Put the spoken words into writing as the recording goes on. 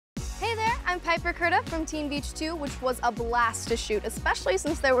I'm Piper Curda from Teen Beach 2, which was a blast to shoot, especially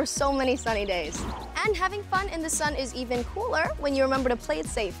since there were so many sunny days. And having fun in the sun is even cooler when you remember to play it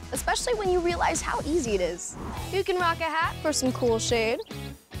safe, especially when you realize how easy it is. You can rock a hat for some cool shade,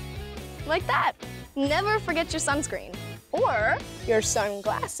 like that. Never forget your sunscreen or your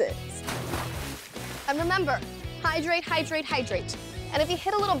sunglasses. And remember, hydrate, hydrate, hydrate. And if you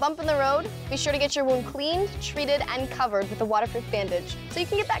hit a little bump in the road, be sure to get your wound cleaned, treated, and covered with a waterproof bandage so you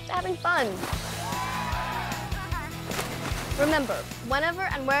can get back to having fun. Remember, whenever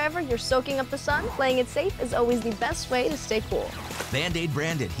and wherever you're soaking up the sun, playing it safe is always the best way to stay cool. Band-Aid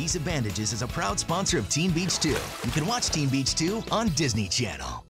brand adhesive bandages is a proud sponsor of Teen Beach 2. You can watch Teen Beach 2 on Disney Channel.